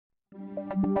Hi,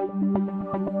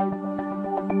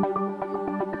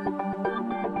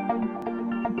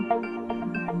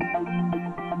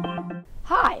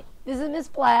 this is Ms.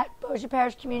 Black, Bossier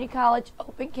Parish Community College,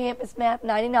 Open Campus Math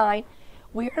 99.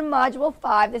 We are in Module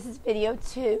 5, this is Video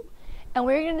 2, and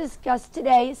we're going to discuss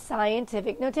today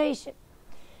scientific notation.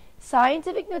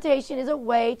 Scientific notation is a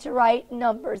way to write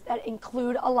numbers that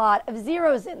include a lot of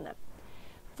zeros in them.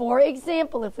 For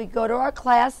example, if we go to our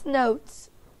class notes,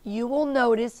 you will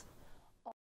notice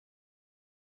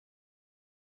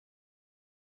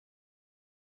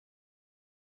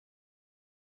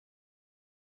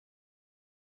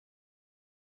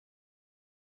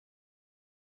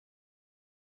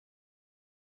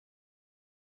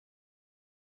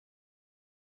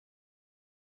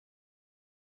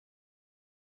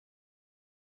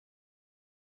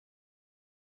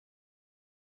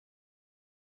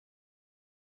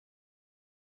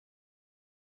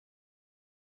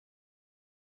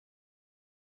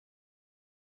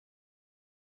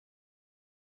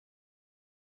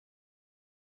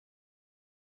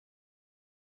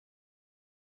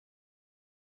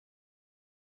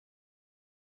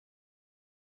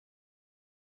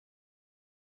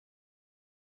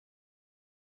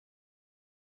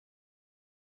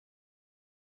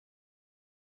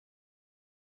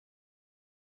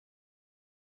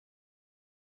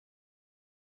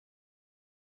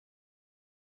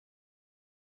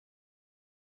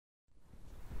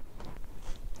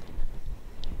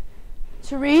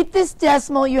to read this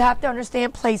decimal, you have to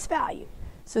understand place value.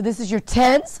 So this is your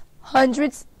tens,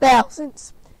 hundreds,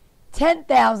 thousands,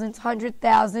 10,000s,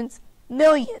 100,000s,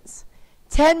 millions,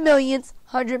 10 millions,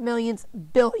 100 millions,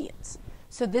 billions.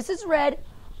 So this is read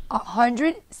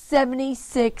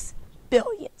 176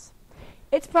 billions.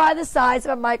 It's probably the size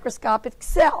of a microscopic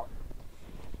cell.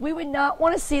 We would not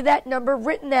want to see that number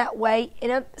written that way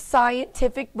in a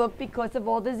scientific book because of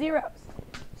all the zeros.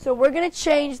 So we're going to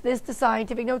change this to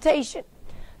scientific notation.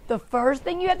 The first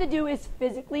thing you have to do is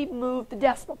physically move the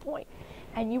decimal point.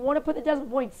 And you want to put the decimal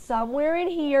point somewhere in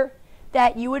here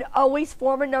that you would always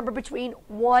form a number between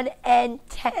 1 and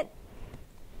 10.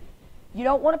 You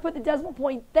don't want to put the decimal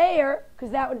point there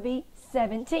because that would be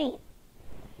 17.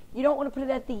 You don't want to put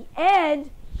it at the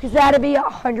end because that would be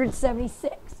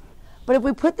 176. But if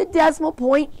we put the decimal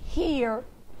point here,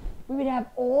 we would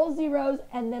have all zeros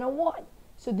and then a 1.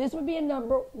 So this would be a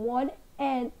number 1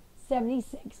 and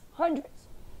 76 hundredths,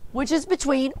 which is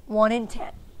between 1 and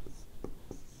 10.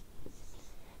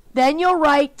 Then you'll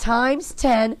write times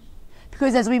 10,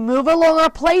 because as we move along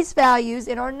our place values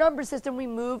in our number system, we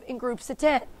move in groups of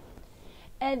 10.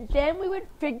 And then we would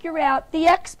figure out the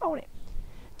exponent.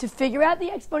 To figure out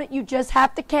the exponent, you just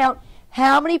have to count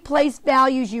how many place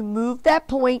values you moved that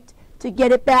point to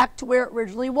get it back to where it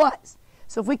originally was.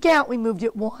 So if we count, we moved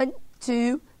it 1,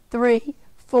 2, 3,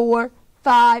 4,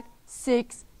 5,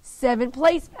 6, 7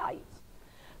 place values.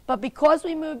 But because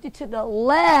we moved it to the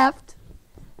left,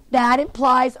 that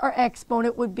implies our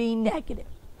exponent would be negative.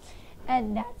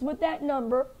 And that's what that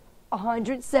number,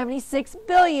 176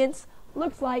 billions,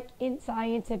 looks like in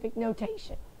scientific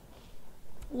notation.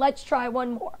 Let's try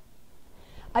one more.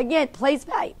 Again, place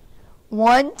value.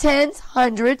 1 tens,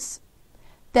 hundreds,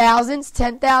 thousands,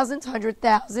 10,000s,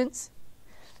 100,000s,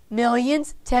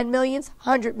 millions, 10 millions,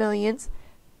 100 millions,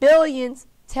 billions,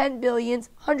 10 billions,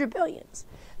 100 billions.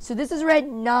 So this is read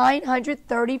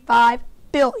 935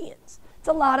 billions. It's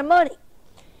a lot of money.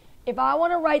 If I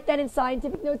want to write that in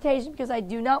scientific notation because I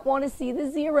do not want to see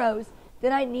the zeros,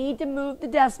 then I need to move the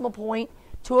decimal point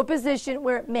to a position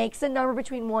where it makes a number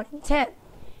between 1 and 10.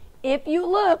 If you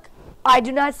look, I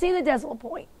do not see the decimal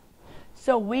point.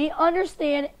 So we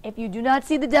understand if you do not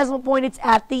see the decimal point, it's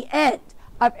at the end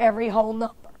of every whole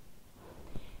number.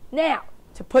 Now,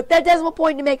 to put that decimal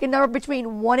point to make a number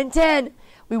between 1 and 10,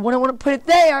 we wouldn't want to put it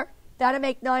there. That would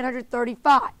make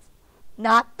 935.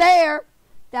 Not there.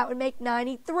 That would make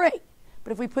 93.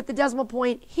 But if we put the decimal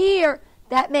point here,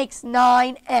 that makes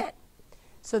 9n.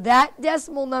 So that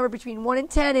decimal number between 1 and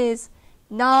 10 is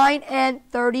 9 and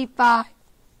 35,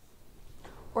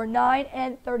 or 9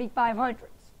 and 35 hundredths.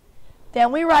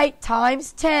 Then we write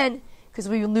times 10, because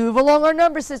we move along our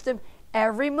number system,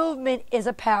 every movement is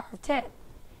a power of 10.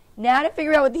 Now to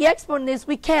figure out what the exponent is,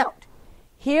 we count.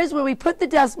 Here's where we put the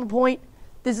decimal point.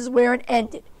 This is where it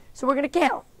ended. So we're going to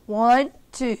count. 1,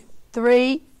 2,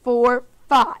 3, 4,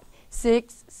 5,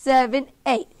 6, 7,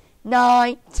 8,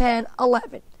 9, 10,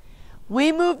 11.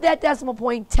 We moved that decimal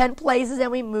point 10 places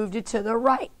and we moved it to the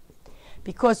right.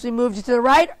 Because we moved it to the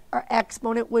right, our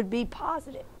exponent would be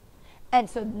positive. And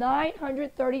so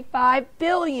 935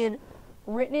 billion,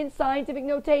 written in scientific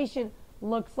notation,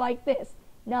 looks like this.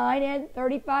 9 and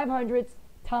 35 hundredths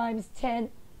times 10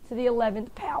 to to the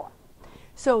 11th power.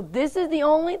 So this is the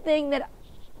only thing that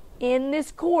in this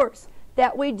course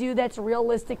that we do that's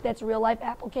realistic, that's real life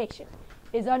application,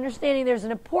 is understanding there's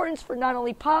an importance for not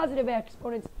only positive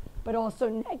exponents, but also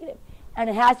negative. And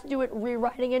it has to do with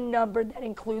rewriting a number that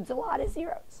includes a lot of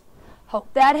zeros.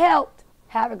 Hope that helped.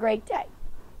 Have a great day.